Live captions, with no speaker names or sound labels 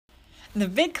The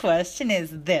big question is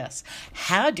this: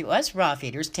 how do us raw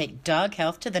feeders take dog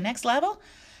health to the next level?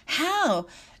 How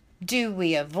do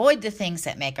we avoid the things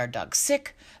that make our dogs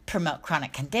sick, promote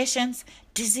chronic conditions,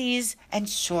 disease, and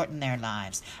shorten their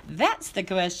lives? That's the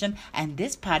question, and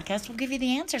this podcast will give you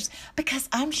the answers because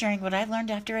I'm sharing what I've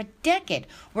learned after a decade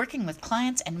working with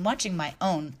clients and watching my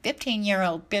own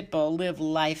 15-year-old pit bull live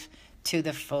life to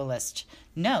the fullest.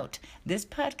 Note, this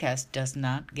podcast does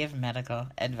not give medical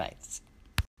advice.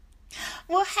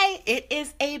 Well, hey, it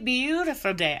is a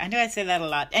beautiful day. I know I say that a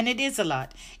lot, and it is a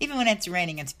lot. Even when it's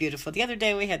raining, it's beautiful. The other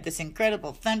day we had this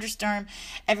incredible thunderstorm.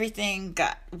 Everything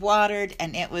got watered,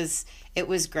 and it was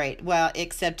great. Well,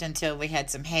 except until we had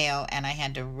some hail, and I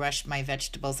had to rush my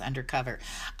vegetables under cover.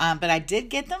 But I did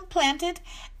get them planted,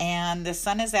 and the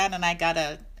sun is out, and I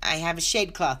have a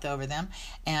shade cloth over them.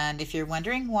 And if you're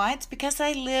wondering why, it's because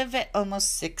I live at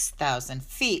almost 6,000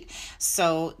 feet.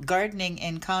 So gardening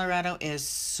in Colorado is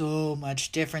so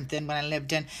much different than when I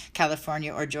lived in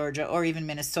California or Georgia or even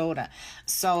Minnesota.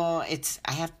 So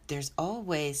there's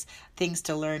always things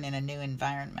to learn in a new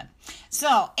environment.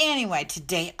 So anyway,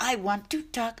 today I want to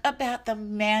talk about the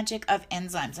magic of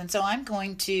enzymes. And so I'm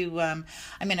going to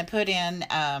put in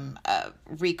a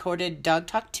recorded Dog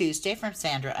Talk Tuesday from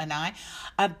Sandra and I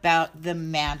about the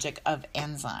magic of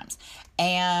enzymes.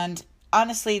 And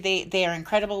honestly, they are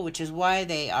incredible, which is why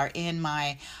they are in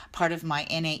part of my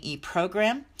NAE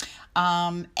program.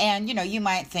 And you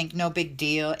might think no big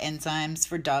deal, enzymes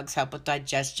for dogs help with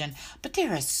digestion, but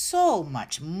there is so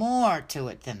much more to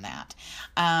it than that.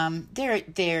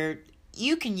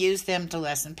 You can use them to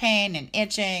lessen pain and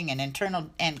itching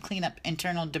and clean up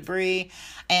internal debris.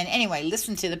 And anyway,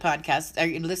 listen to the podcast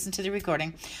or listen to the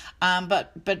recording.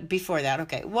 But before that,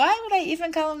 okay, why would I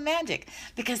even call them magic?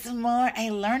 Because the more I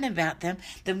learn about them,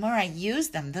 the more I use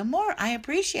them, the more I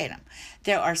appreciate them.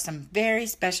 There are some very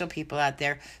special people out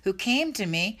there who came to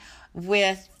me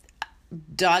with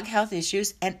dog health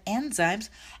issues, and enzymes,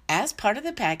 as part of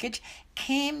the package,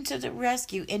 came to the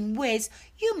rescue in ways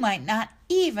you might not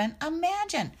even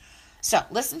imagine. So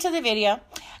listen to the video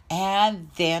and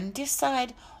then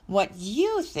decide what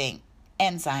you think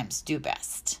enzymes do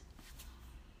best.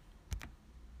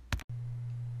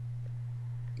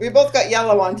 We both got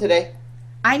yellow on today.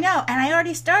 I know, and I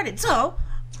already started. So,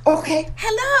 okay.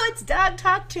 Hello, it's Dog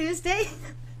Talk Tuesday,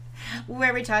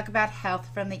 where we talk about health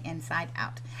from the inside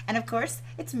out. And of course,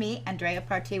 it's me, Andrea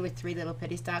Partee with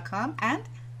threelittlepitties.com, and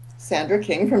Sandra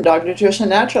King from Dog Nutrition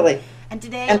Naturally. And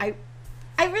today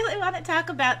I really want to talk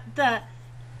about the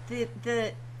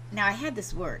now I had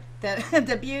this word,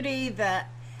 the beauty, the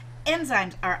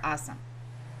enzymes are awesome.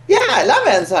 Yeah, I love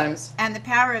enzymes. And the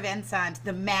power of enzymes,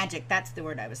 the magic, that's the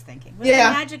word I was thinking. The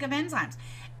magic of enzymes.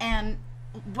 And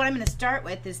what I'm going to start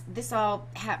with is the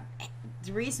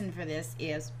reason for this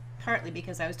is partly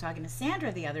because I was talking to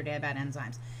Sandra the other day about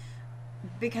enzymes,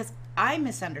 because I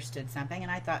misunderstood something,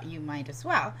 and I thought you might as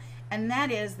well, and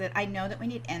that is that I know that we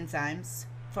need enzymes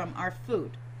from our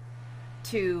food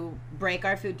to break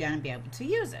our food down and be able to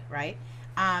use it, right?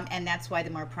 And that's why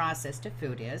the more processed a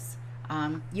food is,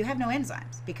 you have no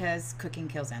enzymes because cooking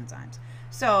kills enzymes.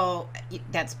 So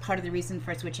that's part of the reason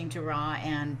for switching to raw.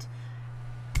 And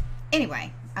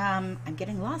anyway, I'm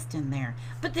getting lost in there,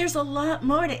 but there's a lot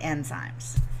more to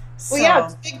enzymes. Well, yeah,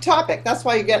 it's a big topic. That's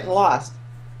why you're getting lost.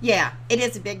 Yeah, it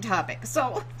is a big topic.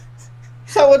 So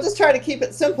we'll just try to keep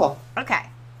it simple. Okay.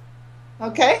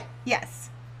 Okay?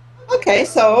 Yes. Okay,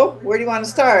 so where do you want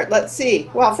to start? Let's see.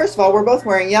 Well, first of all, we're both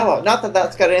wearing yellow. Not that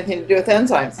that's got anything to do with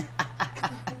enzymes.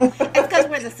 It's because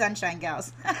we're the sunshine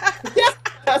gals. Yeah,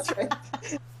 that's right.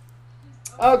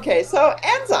 Okay, so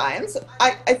enzymes,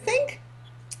 I think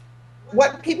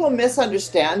what people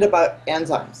misunderstand about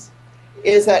enzymes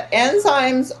is that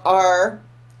enzymes are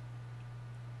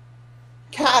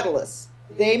catalysts.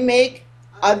 They make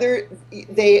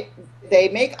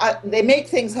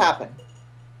things happen.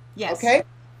 Yes. Okay?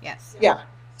 Yes. Yeah.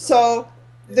 So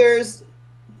there's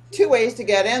two ways to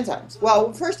get enzymes.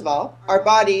 Well, first of all, our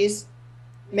bodies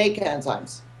make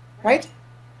enzymes, right?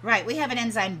 Right. We have an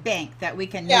enzyme bank that we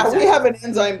can use. Yeah, we have an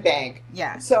enzyme bank.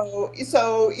 Yeah. So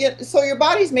your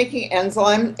body's making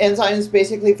enzymes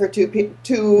basically for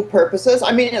two purposes.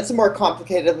 I mean, it's more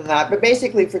complicated than that, but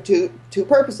basically for two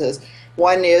purposes.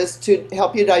 One is to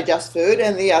help you digest food,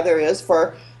 and the other is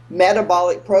for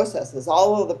metabolic processes,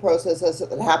 all of the processes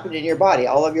that happen in your body,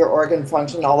 all of your organ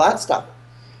function, all that stuff.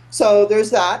 So there's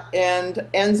that, and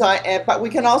but we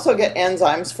can also get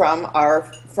enzymes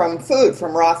from food,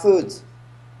 from raw foods.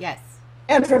 Yes.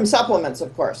 And from supplements,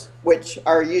 of course, which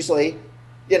are usually,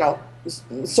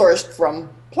 sourced from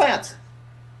plants.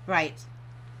 Right.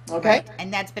 Okay. Right.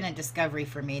 And that's been a discovery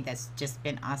for me that's just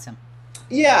been awesome.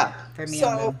 Yeah. for me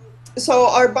and So, Lou. so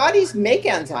our bodies make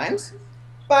enzymes,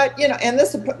 but and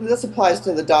this applies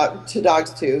to to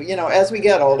dogs too. As we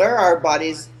get older, our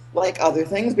bodies, like other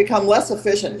things, become less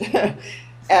efficient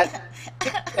at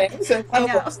things, and I one of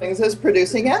know. those things is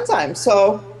producing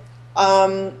enzymes.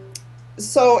 Um,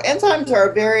 so enzymes are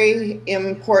a very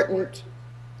important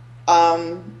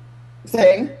um,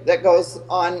 thing that goes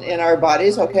on in our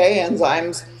bodies. Okay,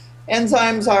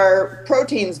 enzymes are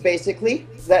proteins basically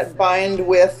that bind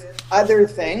with other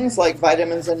things like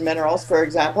vitamins and minerals, for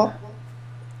example,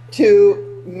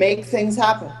 to make things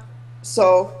happen.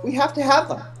 So we have to have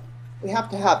them. We have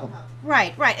to have them.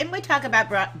 Right, right. And we talk about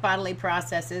bodily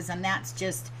processes, and that's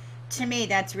just, to me,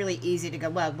 that's really easy to go,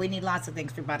 well, we need lots of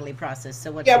things for bodily process,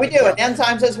 so what's Yeah, the we big do. And deal?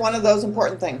 enzymes is one of those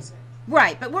important things.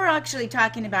 Right, but we're actually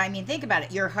talking about, I mean, think about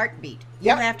it, your heartbeat. You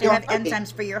Yep, have to your have heartbeat.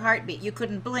 enzymes for your heartbeat. You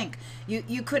couldn't blink.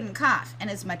 You couldn't cough. And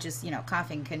as much as,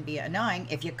 coughing can be annoying,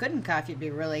 if you couldn't cough, you'd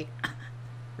be really,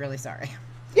 really sorry.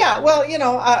 Yeah, well,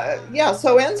 yeah.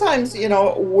 So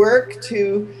enzymes, work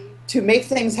to make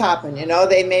things happen.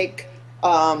 They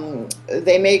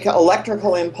make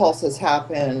electrical impulses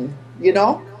happen.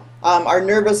 Our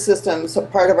nervous system, so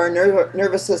part of our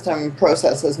nervous system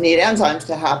processes need enzymes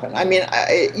to happen. I mean,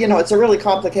 it's a really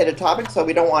complicated topic, so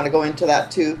we don't want to go into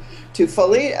that too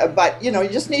fully. But you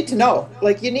just need to know,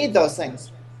 like, you need those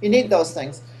things. You need those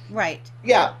things. Right.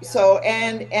 Yeah. So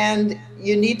and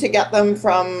you need to get them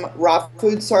from raw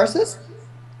food sources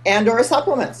and or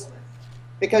supplements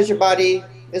because your body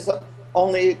is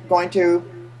only going to,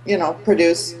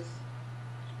 produce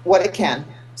what it can.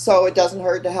 So it doesn't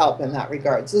hurt to help in that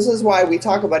regards. This is why we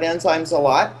talk about enzymes a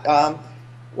lot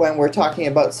when we're talking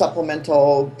about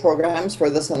supplemental programs for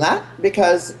this and that,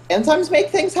 because enzymes make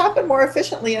things happen more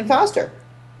efficiently and faster.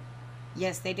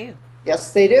 Yes, they do.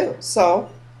 Yes, they do.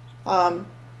 Um,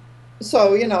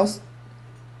 so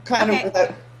kind of Okay.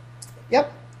 without.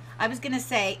 Yep. I was going to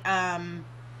say,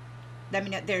 let me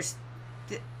know, there's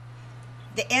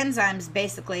the enzymes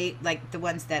basically like the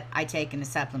ones that I take in a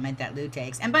supplement that Lou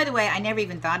takes. And by the way, I never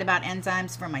even thought about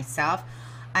enzymes for myself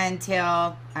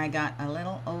until I got a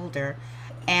little older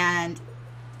and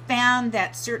found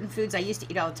that certain foods I used to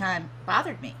eat all the time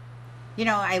bothered me.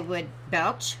 I would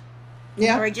belch or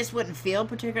Yeah. I just wouldn't feel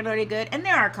particularly good. And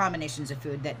there are combinations of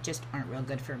food that just aren't real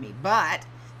good for me. But,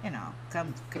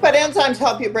 come. But enzymes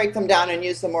help you break them down and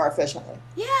use them more efficiently.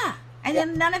 Yeah. And Yeah.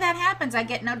 then none of that happens. I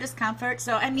get no discomfort.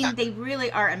 So I Yeah. mean, they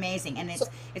really are amazing, and So,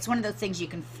 it's one of those things you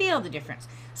can feel the difference.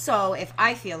 So if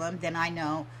I feel them, then I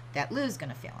know that Lou's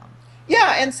gonna feel them.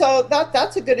 yeah, and so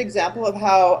that's a good example of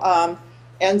how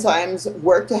enzymes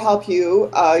work to help you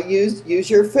use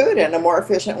your food in a more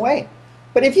efficient way.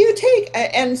 But if you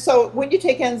and so when you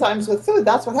take enzymes with food,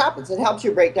 that's what happens. It helps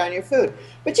you break down your food.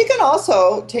 But you can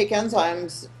also take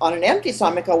enzymes on an empty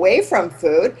stomach away from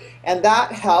food, and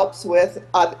that helps with,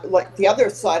 like the other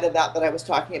side of that I was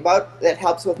talking about, that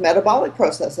helps with metabolic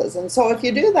processes. And so if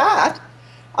you do that,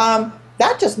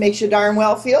 that just makes you darn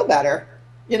well feel better,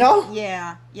 you know?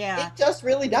 Yeah, It yeah, just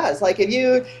really does. Like if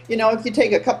you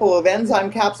take a couple of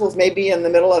enzyme capsules, maybe in the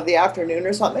middle of the afternoon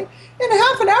or something, in a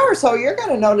half an hour or so, you're going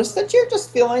to notice that you're just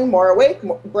feeling more awake,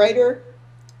 brighter,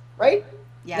 right?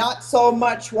 yeah, Not so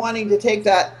much wanting to take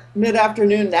that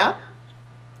mid-afternoon nap.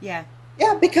 yeah.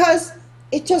 Yeah, because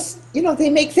it just, they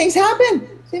make things happen.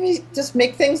 Just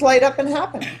make things light up and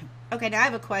happen. Okay, now I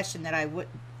have a question that I would.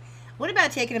 What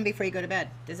about taking them before you go to bed?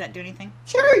 Does that do anything?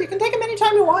 Sure, you can take them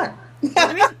anytime you want.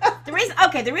 Well, the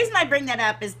reason I bring that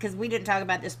up is because we didn't talk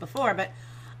about this before, but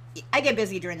I get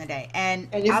busy during the day, and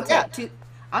And you forget.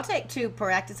 I'll take two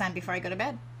Proactazine before I go to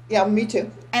bed. Yeah, me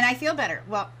too. And I feel better.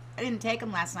 Well, I didn't take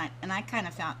them last night, and I kind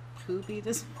of felt poopy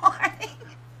this morning.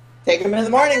 Take them in the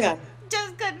morning then.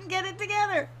 Just couldn't get it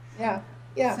together. Yeah,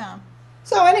 yeah. So,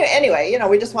 So anyway,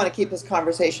 we just want to keep this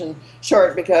conversation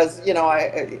short because,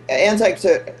 enzymes,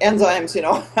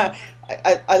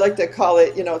 I like to call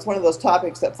it, it's one of those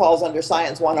topics that falls under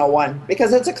Science 101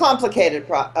 because it's a complicated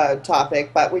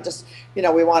topic, but we just,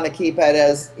 we want to keep it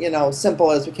as,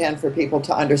 simple as we can for people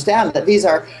to understand that these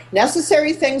are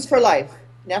necessary things for life,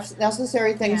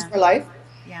 necessary things Yeah. for life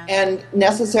yeah. and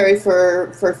necessary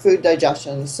for food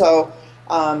digestion. So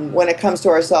when it comes to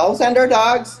ourselves and our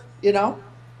dogs,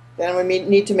 then we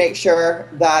need to make sure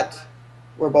that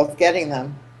we're both getting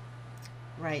them.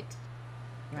 Right.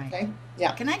 Right. Okay?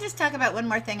 Yeah. Can I just talk about one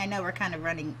more thing? I know we're kind of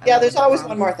running. Yeah, there's always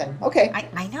one more thing. Okay.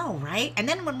 I know, right? And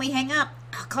then when we hang up,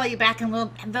 I'll call you back and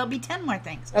there'll be 10 more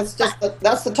things. That's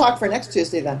the talk for next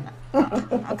Tuesday then.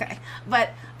 Okay.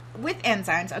 But with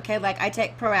enzymes, okay, like I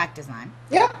take Proactazine.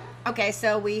 Yeah. Okay,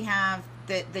 so we have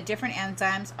the different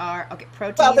enzymes are okay,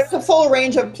 Well, protease. there's a full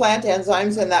range of plant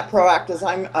enzymes in that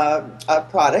Proactozyme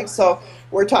product. So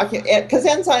we're talking because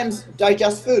enzymes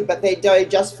digest food, but they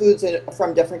digest foods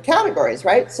from different categories,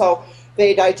 right? So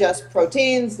they digest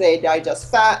proteins, they digest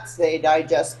fats, they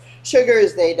digest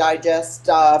sugars, they digest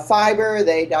fiber,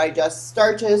 they digest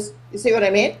starches. You see what I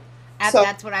mean? So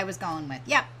That's what I was going with.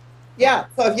 Yep. Yep.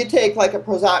 yeah, so if you take like a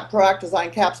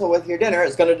Proactozyme capsule with your dinner,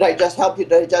 it's going to help you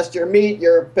digest your meat,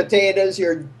 your potatoes,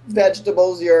 your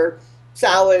vegetables, your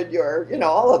salad, your,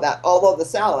 all of that. Although the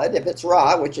salad, if it's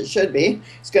raw, which it should be,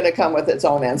 it's going to come with its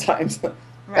own enzymes, right?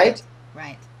 Right.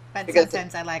 Right. But Because,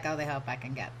 sometimes I like all the help I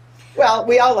can get. well,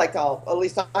 we all like at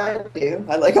least I do.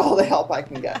 I like all the help I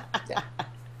can get. Yeah.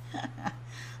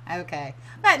 Okay.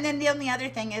 But and then the only other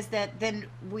thing is that then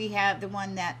we have the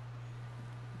one that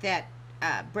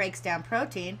breaks down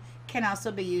protein can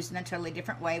also be used in a totally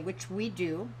different way, which we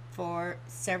do for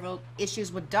several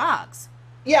issues with dogs.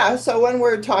 Yeah, so when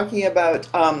we're talking about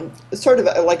sort of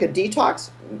like a detox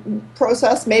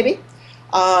process, maybe,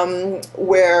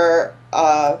 where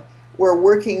we're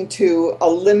working to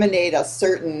eliminate a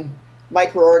certain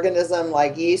microorganism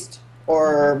like yeast Mm-hmm.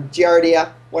 or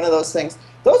Giardia, one of those things.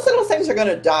 Those little things are going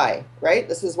to die, right?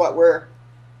 This is what we're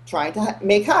trying to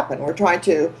make happen. We're trying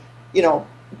to, you know,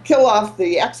 kill off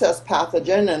the excess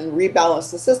pathogen and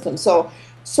rebalance the system. So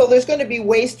there's going to be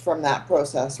waste from that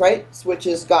process, right? Which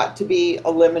has got to be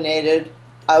eliminated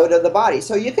out of the body.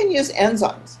 So you can use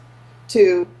enzymes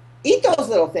to eat those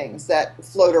little things that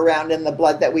float around in the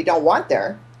blood that we don't want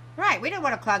there. Right. We don't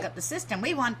want to clog up the system.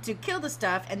 We want to kill the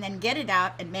stuff and then get it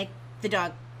out and make the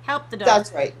dog help the dog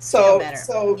That's right. feel So better.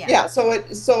 so Yeah. yeah. So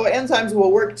enzymes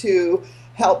will work to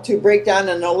help to break down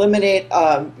and eliminate,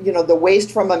 the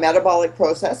waste from a metabolic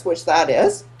process, which that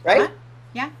is, Uh-huh. right?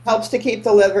 Yeah. Helps to keep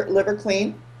the liver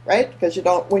clean, right? Because you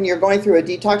don't, when you're going through a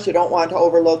detox, you don't want to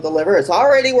overload the liver. It's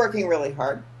already working really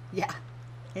hard. Yeah.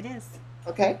 It is.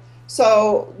 Okay.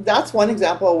 So that's one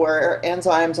example where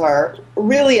enzymes are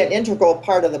really an integral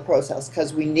part of the process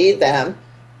because we need them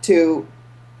to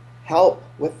help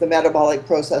with the metabolic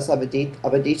process of a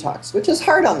detox, which is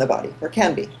hard on the body, or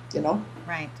can be.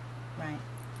 Right. Right.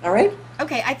 All right.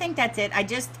 Okay, I think that's it. I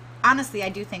just honestly I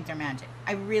do think they're magic.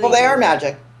 I really Well, they are do.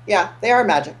 magic. Yeah, they are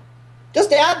magic.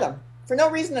 Just add them for no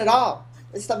reason at all.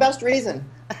 It's the best reason.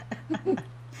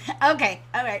 Okay,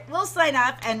 all right. We'll sign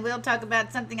off and we'll talk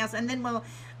about something else, and then we'll.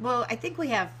 I think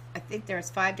there's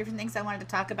 5 different things I wanted to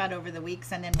talk about over the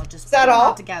weeks, and then we'll just Is put that them all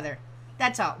all? together.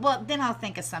 That's all. Well, then I'll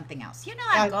think of something else. You know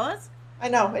how it Yeah, goes. I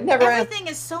know. It never ends. Everything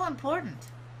is so important.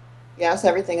 Yes,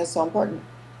 everything is so important.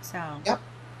 So Yep.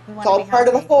 we It's want to all be part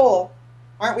of the healthy, whole.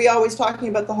 Aren't we always talking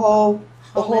about the whole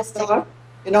holistic. dog?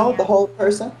 The Yeah, whole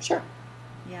person? Sure.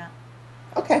 yeah.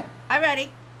 Okay. Alrighty,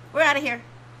 we're out of here.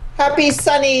 Happy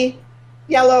sunny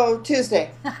yellow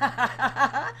Tuesday.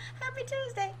 Happy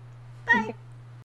Tuesday. Bye.